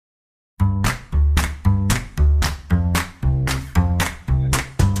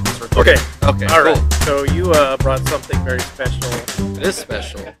Okay. Okay, All right. cool. So you brought something very special It is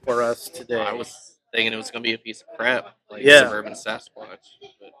special. for us today. I was thinking it was going to be a piece of crap, like Yeah. suburban Sasquatch,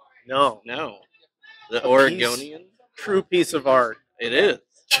 but No, no. The a piece, Oregonian, true piece of art. it is.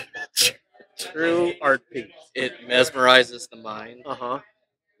 True art piece. It mesmerizes the mind, Uh-huh.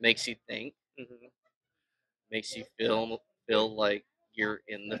 makes you think, Hmm. makes you feel like you're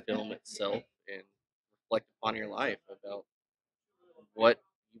in the film itself, and reflect upon your life about what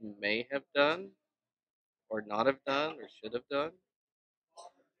you may have done, or not have done, or should have done.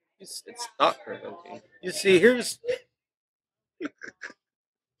 It's thought provoking. You see, here's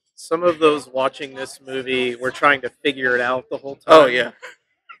some of those watching this movie were trying to figure it out the whole time. Oh yeah,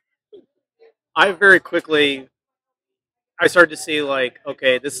 I very quickly I started to see like,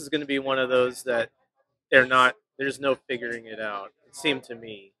 okay, this is going to be one of those that there's no figuring it out. It seemed to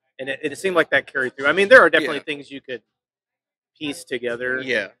me, and it seemed like that carried through. I mean, there are definitely yeah, things you could piece together,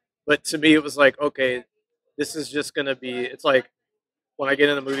 yeah, but to me, it was like, okay, this is just going to be. It's like when I get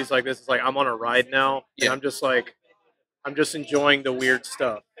into movies like this, it's like I'm on a ride now, and yeah, I'm just enjoying the weird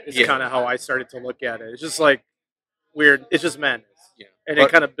stuff. It's yeah, kind of how I started to look at it. It's just like weird. It's just madness, yeah. and it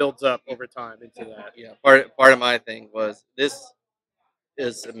But kind of builds up over time into that. yeah, part of my thing was this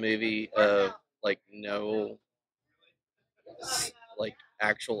is a movie of like no like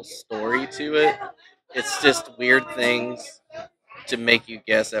actual story to it. It's just weird things to make you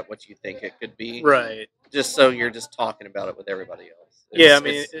guess at what you think it could be, Right. just so you're just talking about it with everybody else. Yeah, I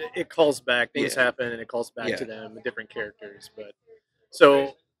mean, it calls back. Things Yeah, happen, and it calls back yeah, to them, different characters. But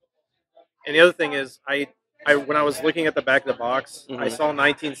so, and the other thing is, I when I was looking at the back of the box, I hmm saw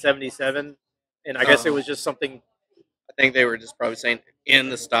 1977, and I guess it uh, was just something. I think they were just probably saying in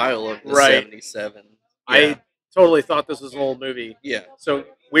the style of the Right. '77. Yeah, I totally thought this was an old movie. yeah, So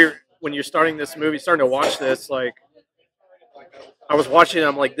when you're starting this movie, starting to watch this, like I was watching, it,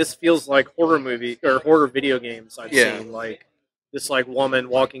 I'm like, this feels like horror movie or horror video games I've yeah. seen. Like this, like woman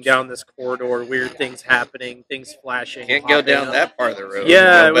walking down this corridor, weird things happening, things flashing. Can't go popping down up. that part of the road.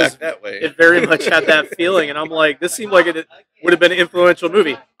 Yeah, Go it was. back that way. It very much had that feeling, and I'm like, this seemed like it would have been an influential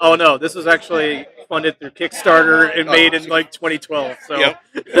movie. Oh no, this was actually funded through Kickstarter and made in like 2012. So,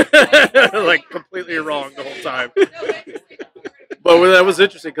 Yep. like completely wrong the whole time. But that was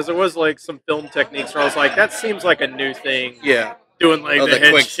interesting because there was like some film techniques where I was like, that seems like a new thing. Yeah. Doing like Oh, the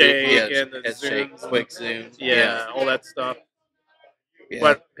head quick shake zoom, yeah, and the head shake, zooms. quick zoom. Yeah, all that stuff. Yeah.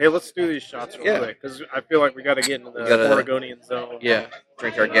 But hey, let's do these shots real Yeah. quick because I feel like we got to get into the We gotta- Oregonian zone. Yeah.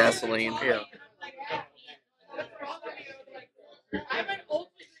 Drink our gasoline. Yeah. Oh,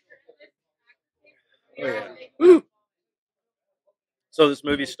 yeah. Woo. So this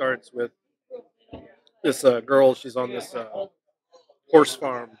movie starts with this girl. She's on this horse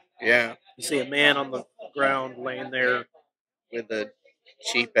farm. Yeah. You see a man on the ground laying there. With a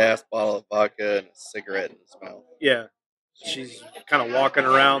cheap ass bottle of vodka and a cigarette in his mouth. Yeah. She's kind of walking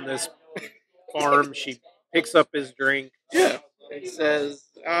around this farm. She picks up his drink. Yeah. He says,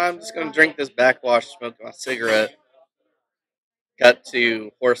 I'm just going to drink this backwash, smoke my cigarette. Got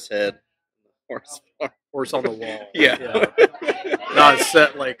to Horsehead. Horse farm. Horse on the wall. Yeah. Not a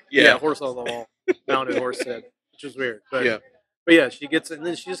set like Yeah. horse on the wall. Mounted horse head, which is weird. But Yeah. But yeah, she gets and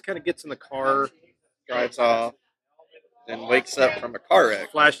then she just kind of gets in the car, Drives off. Then wakes up from a car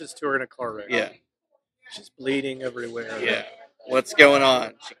wreck. flashes to her in a car wreck. Yeah. She's bleeding everywhere. Yeah. What's going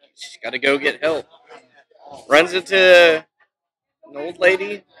on? She's got to go get help. Runs into an old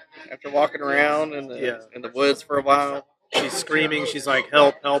lady after walking around in the woods for a while. She's screaming. She's like,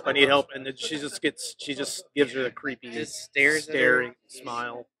 "Help! Help! I need help!" And then she just gives her the creepy, Just stares at her. staring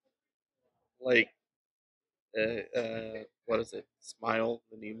smile. Like, what is it? Smile,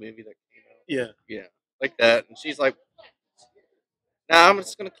 the new movie that came out. Yeah. Yeah, like that. And she's like, "Nah, I'm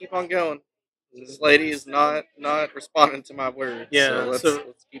just gonna keep on going. This lady is not responding to my words. Yeah, so so-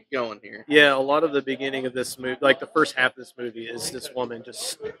 let's keep going here." Yeah, a lot of the beginning of this movie, like the first half of this movie, is this woman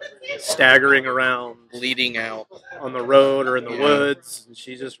just staggering around Bleeding out. on the road or in the Yeah. woods, and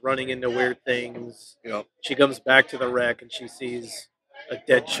she's just running into weird things. Yep. She comes back to the wreck, and she sees a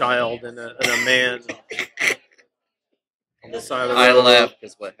dead child and a man on the side of the road. I laugh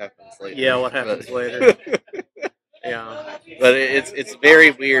because what happens later. Yeah, what happens later. Yeah. But it's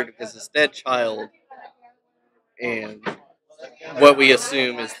very weird because this dead child and what we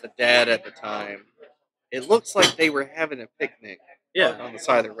assume is the dad at the time. It looks like they were having a picnic Yeah. on the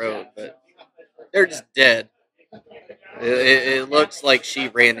side of the road, but they're just dead. It looks like she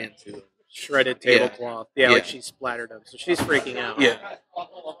ran into him. Shredded Yeah. tablecloth. Yeah, Yeah. like she splattered him. So she's freaking out. Yeah.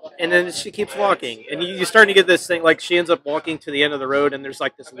 And then she keeps walking. And you're starting to get this thing, like she ends up walking to the end of the road and there's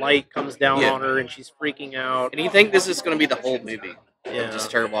like this light comes down Yeah. on her and she's freaking out. And you think this is going to be the whole movie. of Yeah.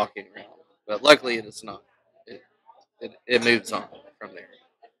 just her walking around. But luckily, it is not. It moves on from there.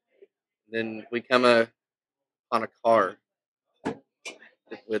 Then we come on a car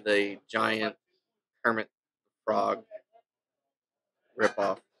with a giant Kermit Frog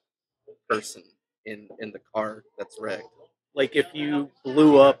ripoff person in the car that's wrecked. Like if you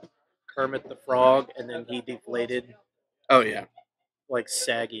blew up Kermit the Frog and then he deflated, Oh yeah, like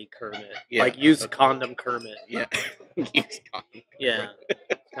saggy Kermit, yeah, like used condom Kermit. yeah. He's gone. Yeah,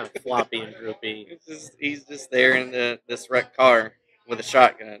 kind of floppy and droopy. He's just there in this wrecked car with a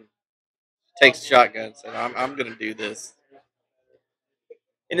shotgun. Takes a shotgun and said, I'm gonna do this.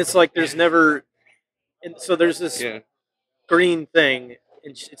 And it's like there's never, and so there's this Yeah. green thing,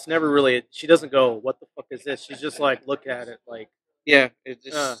 and it's never really. She doesn't go, "What the fuck is this?" She's just like, look at it, like, Yeah. It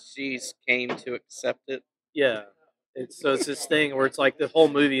uh, just she's came to accept it. yeah. It's this thing where it's like the whole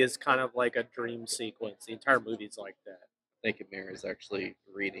movie is kind of like a dream sequence. The entire movie's like that. Naked Mirror is actually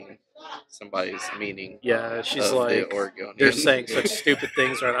reading somebody's meaning Yeah, she's of the like, Oregonian. they're saying such stupid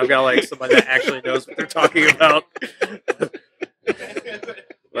things right now. I've got like somebody that actually knows what they're talking about.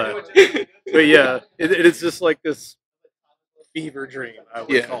 but, but yeah, it's just like this fever dream, I would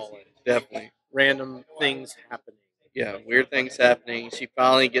Yeah, call it. definitely. Random things happening. Yeah, weird things happening. She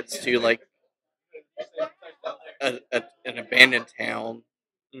finally gets to like an abandoned town,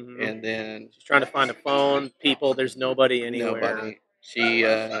 Hmm. and then She's trying to find a phone. People, there's nobody anywhere. nobody. She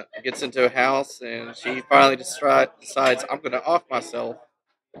gets into a house, and she finally decides, I'm going to off myself.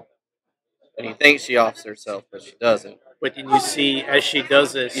 And he thinks she offs herself, but she doesn't. But then you see, as she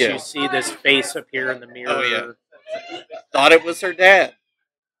does this, Yeah. you see this face appear in the mirror. Oh, yeah. Thought it was her dad.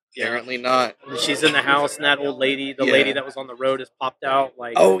 Yeah. Apparently not. And she's in the house, and that old lady, the Yeah. lady that was on the road, has popped out,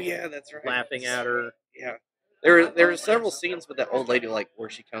 like, Oh yeah, that's right. laughing at her. Yeah, there were several scenes with that old lady, like where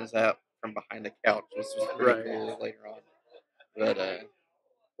she comes out from behind the couch, which was pretty Right. cool later on. But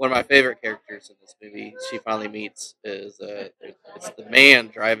one of my favorite characters in this movie, she finally meets, is it's the man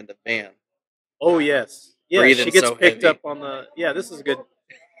driving the van. Oh yes, yeah. Breathing She gets so picked heavy. up on the. Yeah, this is a good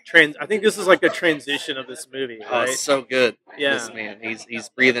I think this is like the transition of this movie, Oh, right? it's so good. Yeah. This man, he's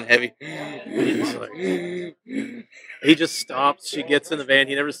breathing heavy. He's like- He just stops. She gets in the van.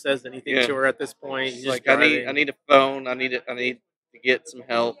 He never says anything Yeah. to her at this point. He's She's just like, I driving, need a phone. I need to get some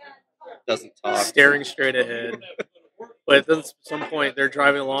help. Doesn't talk. staring straight ahead. But then at some point they're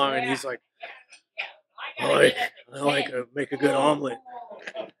driving along, and he's like, I like to make a good omelet.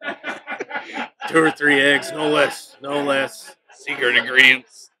 2 or 3 eggs, no less, no less. Secret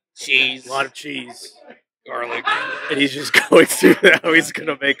ingredients: cheese, A lot of cheese. garlic. And he's just going through how he's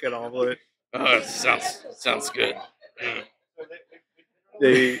gonna make an omelet. Sounds good.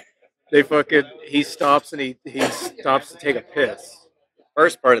 They fucking he stops and he stops to take a piss.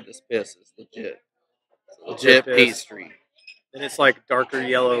 First part of this piss is legit. It's a legit Legit pea piss. street. And it's like darker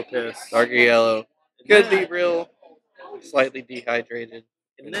yellow piss. Darker yellow. Could be real. Slightly dehydrated.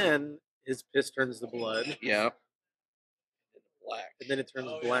 And then his piss turns to blood. Yeah. Black. And then it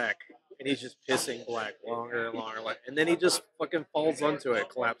turns black. And he's just pissing black longer and longer. And then he just fucking falls onto it,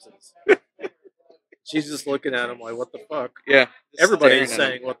 collapses. She's just looking at him like, what the fuck? Yeah. Everybody's staring at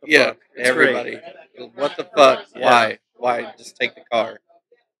saying, him. what the Yeah, fuck? It's everybody. great. What the fuck? Yeah. Why? Why just take the car?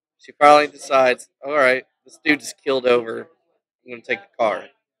 She finally decides, all right, this dude just killed over. I'm going to take the car.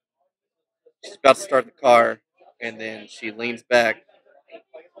 She's about to start the car, and then she leans back.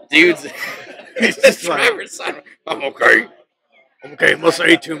 Dude's He's the just like, driver's side. I'm okay. okay, must have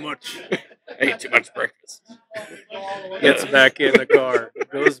ate too much. I ate too much breakfast. Gets back in the car.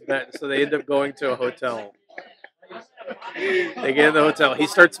 Goes back. So they end up going to a hotel. They get in the hotel. He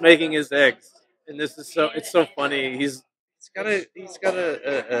starts making his eggs. And this is it's so funny. He's He's got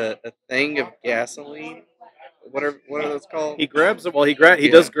a thing of gasoline. What are those called? he grabs he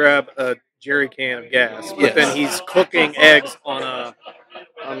Yeah. does grab a jerry can of gas, but Yes. then he's cooking eggs on a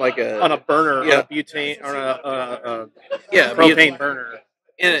On a burner, Yeah. on a butane or a yeah propane burner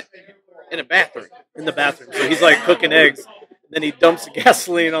in a bathroom. in the bathroom. So he's like cooking eggs. Then he dumps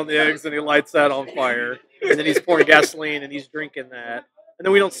gasoline on the eggs and he lights that on fire. And then he's pouring gasoline and he's drinking that. And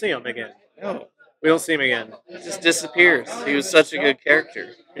then we don't see him again. No, We don't see him again. he just disappears. He was such a good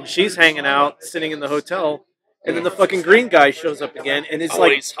character. And she's hanging out, sitting in the hotel. And then the fucking green guy shows up again, and it's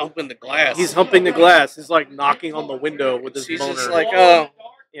like he's humping the glass. he's humping the glass. He's like knocking on the window with his She's boner. just like, oh,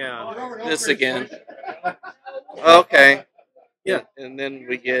 yeah, this again. Okay. Yeah. And then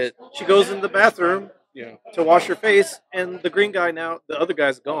we get, she goes in the bathroom you know, to wash her face, and the green guy the other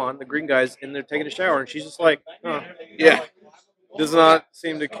guy's gone. The green guy's in there taking a shower, and she's just like, huh. yeah. Does not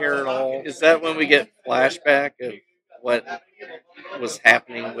seem to care at all. Is that when we get flashback of what was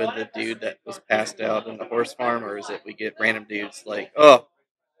happening with the dude that was passed out in the horse farm, or is it we get random dudes like, oh,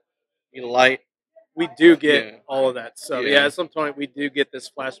 you light? We do get Yeah, all of that stuff. Yeah, yeah. at some point we do get this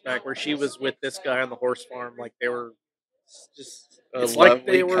flashback where she was with this guy on the horse farm, like they were It's just a it's like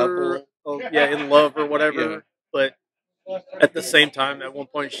lovely they were, couple. oh, yeah, in love or Yeah, whatever. But at the same time, at one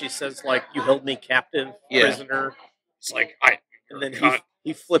point, she says like, "You held me captive, yeah. prisoner," It's like and you're a then cunt.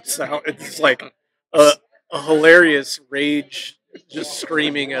 he flips out. It's like Uh, a, a hilarious rage, just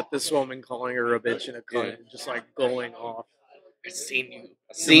screaming at this woman, calling her a bitch and a yeah. cunt, and just like going off. I seen you. I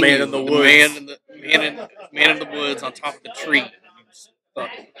The seen man you. in the The man woods. in the man in the woods on top of the tree. You just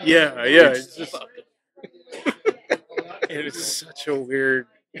fucking. Yeah, You yeah. It's just just fucking. it's such a weird.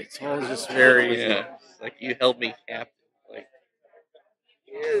 It's all just very. Yeah. It's like you held me captive. Like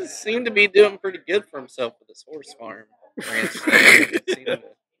he seemed to be doing pretty good for himself with this horse farm ranch thing. It seemed a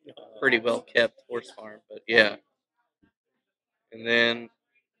pretty well kept horse farm, but yeah. And then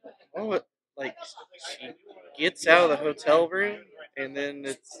oh, like she gets out of the hotel room, and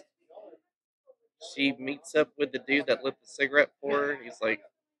then she meets up with the dude that lit the cigarette for her. He's like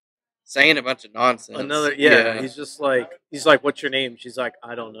saying a bunch of nonsense. Another, yeah. Yeah, He's like, "What's your name?" She's like,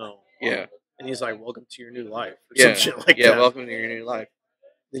 "I don't know." yeah, And he's like, "Welcome to your new life," or some yeah, shit like yeah. that. Welcome to your new life.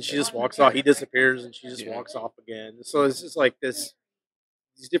 Then she just walks off. He disappears, and she just Yeah, walks off again. So it's just like these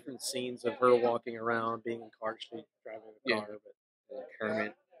different scenes of her walking around, being in car, she's driving the yeah. car. But And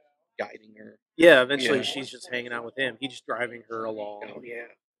Kermit guiding her. yeah, eventually Yeah. she's just hanging out with him. He's just driving her along. Oh yeah.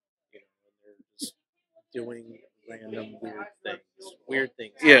 You know, and they're just doing random weird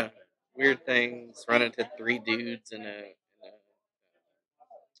things. Yeah. Weird things. Run into three dudes in I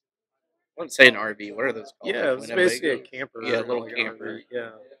wouldn't say an RV. What are those called? Yeah, Like it was basically a Winnebagos? camper, Yeah, a or little like an camper. RV. Yeah,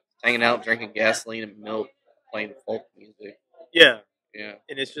 Hanging out, drinking gasoline and milk, playing folk music. yeah, Yeah.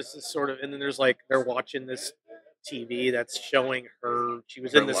 and it's just this sort of, and then there's like they're watching this TV that's showing her. She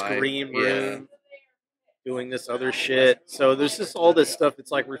was Her in this life. green Yeah. room doing this other shit. So there's just all this stuff.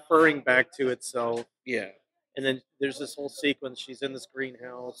 It's like referring back to itself. Yeah. And then there's this whole sequence. She's in this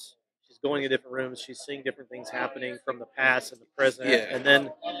greenhouse. She's going to different rooms. She's seeing different things happening from the past and the present. Yeah. And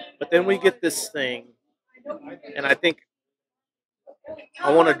then, but then we get this thing, and I think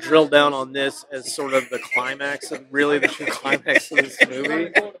I want to drill down on this as sort of the climax of really the true climax of this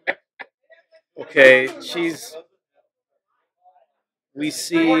movie. Okay, we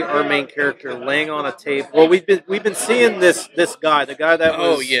see our main character laying on a table. Well, we've been seeing this guy, the guy that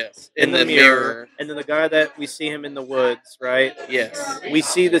was yes. in the mirror, and then the guy that we see him in the woods, right? Yes. We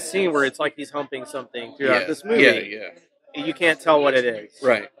see the scene where it's like he's humping something throughout Yeah. this movie. Yeah. Yeah. You can't tell what it is.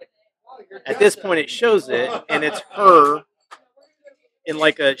 Right. At this point, it shows it, and it's her in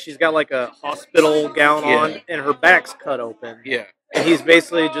like she's got like a hospital gown on, Yeah. and her back's cut open. Yeah. And he's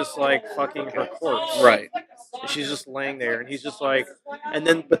basically just like fucking her corpse. Right. And she's just laying there, and he's just like,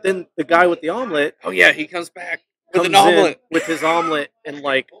 but then the guy with the omelet Oh yeah, he comes back with comes an omelet. in with his omelet and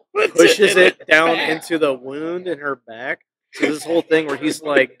like Puts pushes in it her down back. into the wound in her back. So this whole thing where he's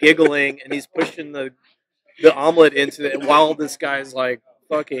like giggling and he's pushing the omelet into it while this guy's like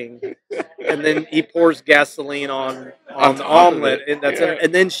fucking, and then he pours gasoline on the omelet, and that's it.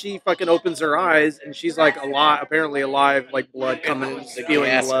 And then she fucking opens her eyes and she's like apparently alive, like blood coming, The spewing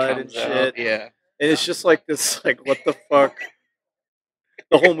gas blood and comes shit. out. Yeah. And it's just like this, like what the fuck.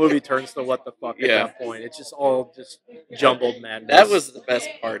 The whole movie turns to what the fuck at Yeah. that point. It's just all just jumbled madness. That was the best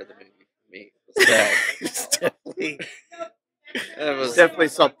part of the movie for me. Was that. It's definitely, That was it's definitely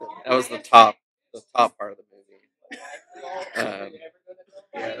something. that was the top part of the movie.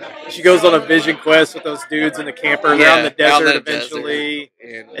 She goes on a vision quest with those dudes in the camper. They're on the out in desert the eventually.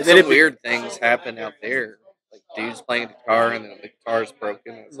 desert. And And some then weird things happen out there. Like dudes playing guitar, and then the guitar's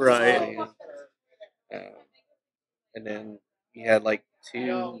broken. As it's Right. playing. And then you had like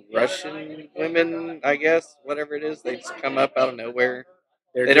two Russian women, I guess, whatever it is. They just come up out of nowhere.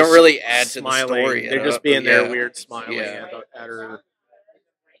 They don't just really add to the smiling. story. They're just being there, Yeah. weird, smiling Yeah. at her.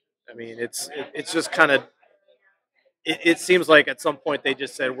 I mean, it's just kind of. It seems like at some point they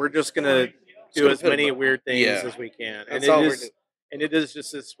just said we're just gonna do gonna as put many them- weird things yeah. as we can, That's all we're and it is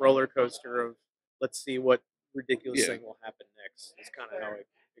just this roller coaster of let's see what ridiculous Yeah. thing will happen next. It's kind of how it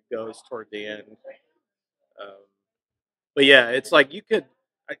goes toward the end. But yeah, it's like you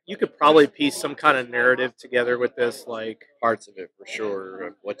could probably piece some kind of narrative together with this. Like parts of it for sure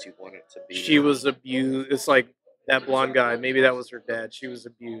of what you want it to be. she was abused. It's like that blonde guy. Maybe that was her dad. She was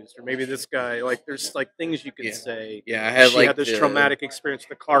abused, or maybe this guy. Like there's like things you could Yeah. say. Yeah, I had She like had this traumatic experience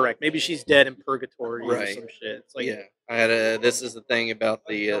with a car wreck. Maybe she's dead in purgatory or Right. some shit. It's like yeah, I had a. This is the thing about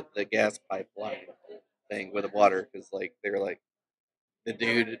the gas pipeline thing with the water because like they were like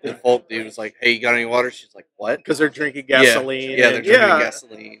the folk dude was like, "Hey, you got any water?" She's like, "What?" because they're drinking gasoline. Yeah, they're and, drinking yeah.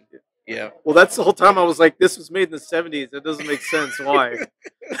 gasoline. Yeah. Well, that's the whole time I was like, this was made in the 70s. It doesn't make sense why.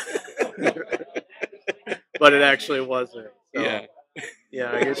 But it actually wasn't. So, Yeah.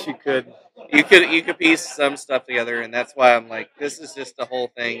 yeah, I guess you could. You could piece some stuff together, and that's why I'm like, this is just the whole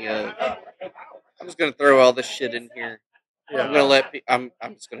thing of I'm just gonna throw all this shit in here. Yeah. I'm gonna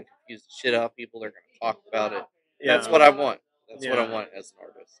I'm just gonna confuse the shit out of people. They're gonna talk about it. Yeah. That's what I want. That's what I Yeah. want as an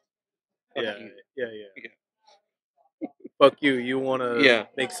artist. Fuck Yeah. you. Yeah. Fuck you. You want to Yeah.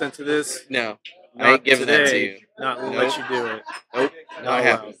 make sense of this? No, I Not ain't giving that to today. you. Not Nope. let you do it. Nope, not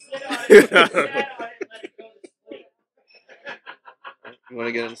happening. allowed. You want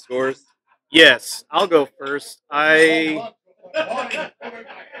to get in scores? Yes, I'll go first.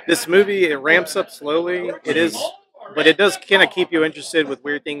 This movie, it ramps up slowly. It is, but it does kind of keep you interested with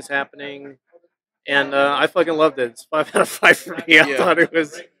weird things happening. And I fucking loved it. It's 5 out of 5 for me. I Yeah. thought it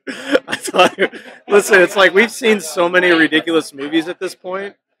was. Listen, it's like we've seen so many ridiculous movies at this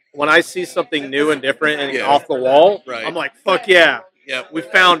point. When I see something new and different and Yeah. off the wall, Right. I'm like, fuck yeah. Yep. We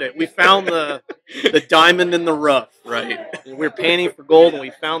found it. We found the diamond in the rough. Right. And we're panning for gold, and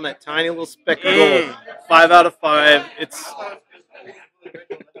we found that tiny little speck of gold. 5 out of 5.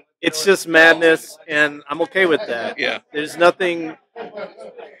 It's just madness, and I'm okay with that. Yeah. There's nothing.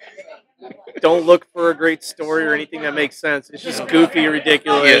 Don't look for a great story or anything that makes sense. It's just goofy,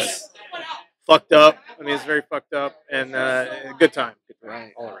 ridiculous, Yes. fucked up. I mean, it's very fucked up, and good time.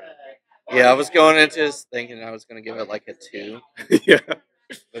 Right. All around. Yeah, I was going into this thinking I was going to give it like a 2 Yeah.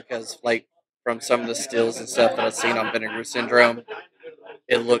 because, like, from some of the stills and stuff that I've seen on Vinegar Syndrome,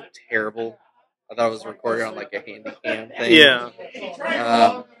 it looked terrible. I thought it was recorded on like a handy cam thing. Yeah.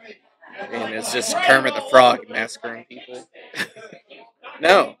 And it's just Kermit the Frog massacring people.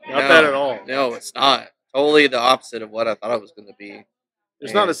 No, Not that at all. No, it's not. Totally the opposite of what I thought it was going to be.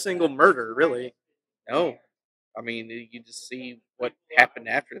 There's not a single murder, really. No. I mean, you just see what happened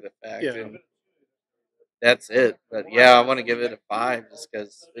after the fact, Yeah. and that's it. But yeah, I want to give it a 5 just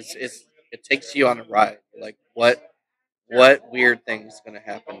because it takes you on a ride. Like what weird thing's going to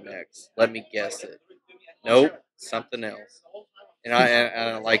happen next? Let me guess it. Nope, something else. And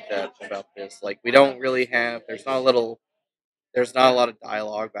I like that about this. Like we don't really have. There's not a lot of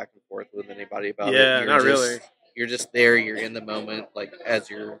dialogue back and forth with anybody about it. Yeah, not really. You're just there. You're in the moment, like as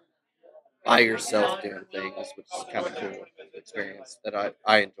you're by yourself doing things, which is kind of cool experience that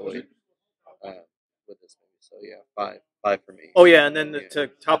I enjoyed with this movie. So yeah, 5 for me. Oh yeah, and then to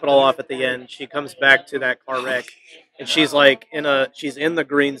top it all off at the end, she comes back to that car wreck, and she's like she's in the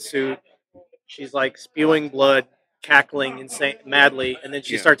green suit, she's like spewing blood, cackling insane madly, and then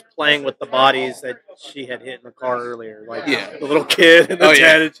she starts playing with the bodies that she had hit in the car earlier, like the little kid and the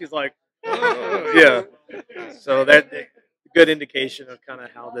dad, and she's like, yeah. So that good indication of kind of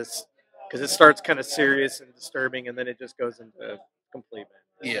how this, because it starts kind of serious and disturbing, and then it just goes into complete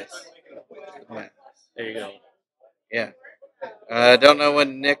madness. Yes. There you go. Yeah. I don't know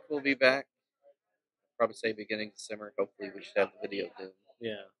when Nick will be back. Probably say beginning of December. Hopefully we should have the video done.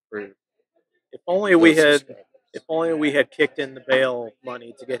 Yeah. For if only we had kicked in the bail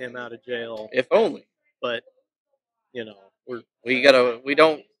money to get him out of jail. If only. But you know, we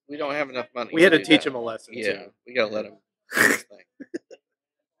don't have enough money. We had to teach him a lesson. Yeah, too. We gotta let him do his thing.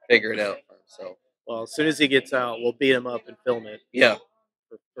 Figure it out for himself. Well, as soon as he gets out, we'll beat him up and film it. Yeah.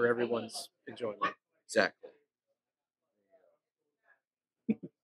 For everyone's enjoyment. Exactly.